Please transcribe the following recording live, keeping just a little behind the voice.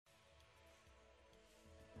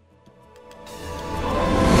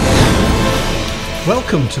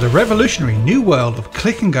Welcome to the revolutionary new world of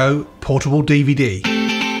Click Go portable DVD.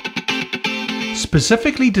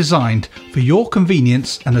 Specifically designed for your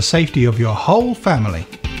convenience and the safety of your whole family.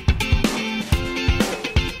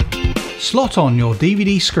 Slot on your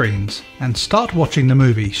DVD screens and start watching the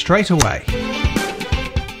movie straight away.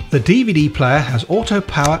 The DVD player has auto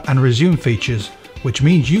power and resume features, which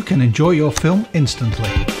means you can enjoy your film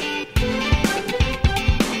instantly.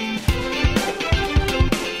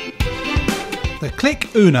 The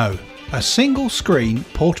Click Uno, a single screen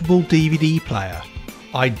portable DVD player,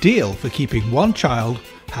 ideal for keeping one child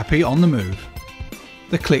happy on the move.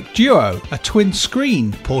 The Click Duo, a twin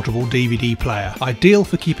screen portable DVD player, ideal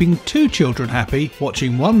for keeping two children happy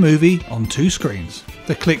watching one movie on two screens.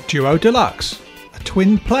 The Click Duo Deluxe, a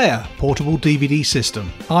twin player portable DVD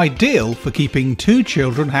system, ideal for keeping two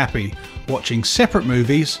children happy watching separate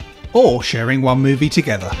movies or sharing one movie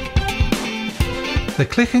together. The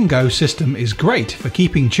Click Go system is great for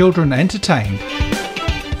keeping children entertained.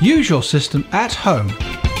 Use your system at home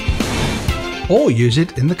or use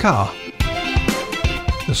it in the car.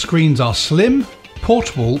 The screens are slim,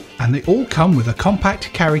 portable, and they all come with a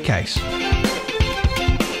compact carry case.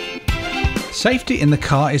 Safety in the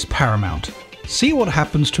car is paramount. See what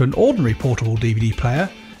happens to an ordinary portable DVD player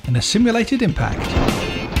in a simulated impact.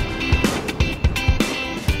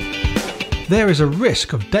 There is a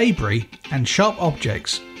risk of debris and sharp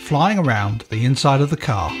objects flying around the inside of the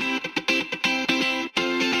car.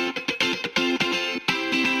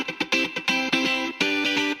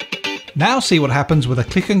 Now see what happens with a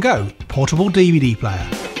Click Go portable DVD player.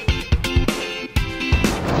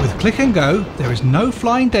 With Click Go, there is no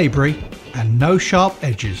flying debris and no sharp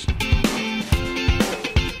edges.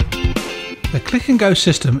 The Click Go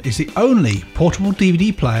system is the only portable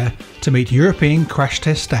DVD player to meet European crash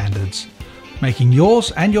test standards, making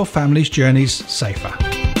yours and your family's journeys safer.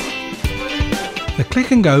 The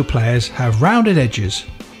Click Go players have rounded edges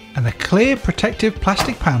and a clear protective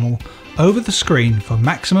plastic panel over the screen for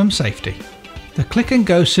maximum safety. The Click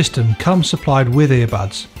Go system comes supplied with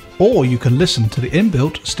earbuds, or you can listen to the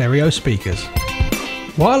inbuilt stereo speakers.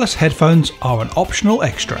 Wireless headphones are an optional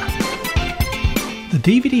extra. The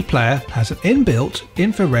DVD player has an inbuilt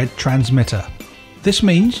infrared transmitter. This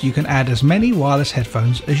means you can add as many wireless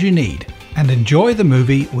headphones as you need and enjoy the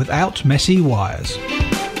movie without messy wires.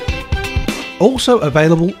 Also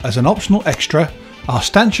available as an optional extra are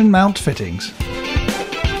stanchion mount fittings.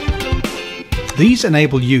 These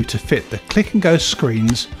enable you to fit the Click Go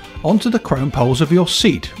screens onto the chrome poles of your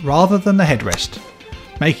seat rather than the headrest,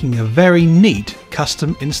 making a very neat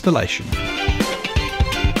custom installation.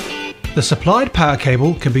 The supplied power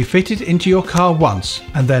cable can be fitted into your car once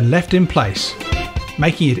and then left in place,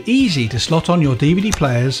 making it easy to slot on your DVD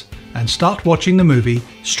players and start watching the movie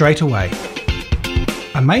straight away.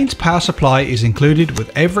 A mains power supply is included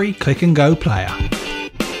with every Click Go player.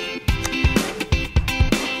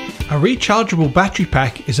 A rechargeable battery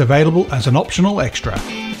pack is available as an optional extra.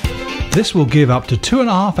 This will give up to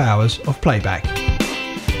 2.5 hours of playback.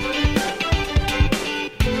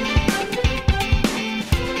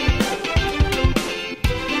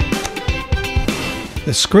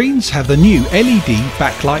 The screens have the new LED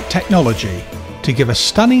backlight technology to give a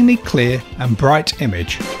stunningly clear and bright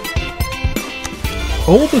image.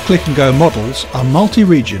 All the Click Go models are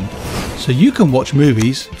multi-region, so you can watch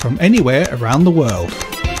movies from anywhere around the world.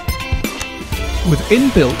 With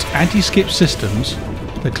inbuilt anti-skip systems,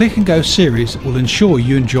 the Click Go series will ensure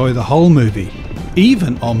you enjoy the whole movie,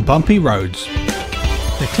 even on bumpy roads.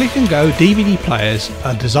 The Click Go DVD players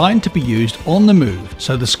are designed to be used on the move,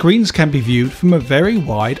 so the screens can be viewed from a very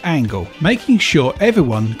wide angle, making sure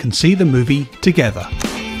everyone can see the movie together.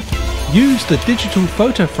 Use the digital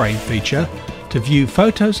photo frame feature to view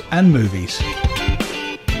photos and movies.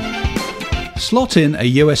 Slot in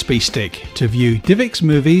a USB stick to view DivX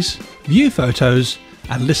movies, view photos,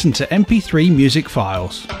 and listen to MP3 music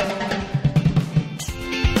files.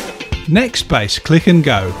 Nextbase Click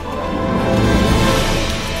Go.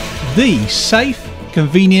 The safe,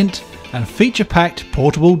 convenient, and feature-packed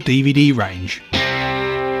portable DVD range.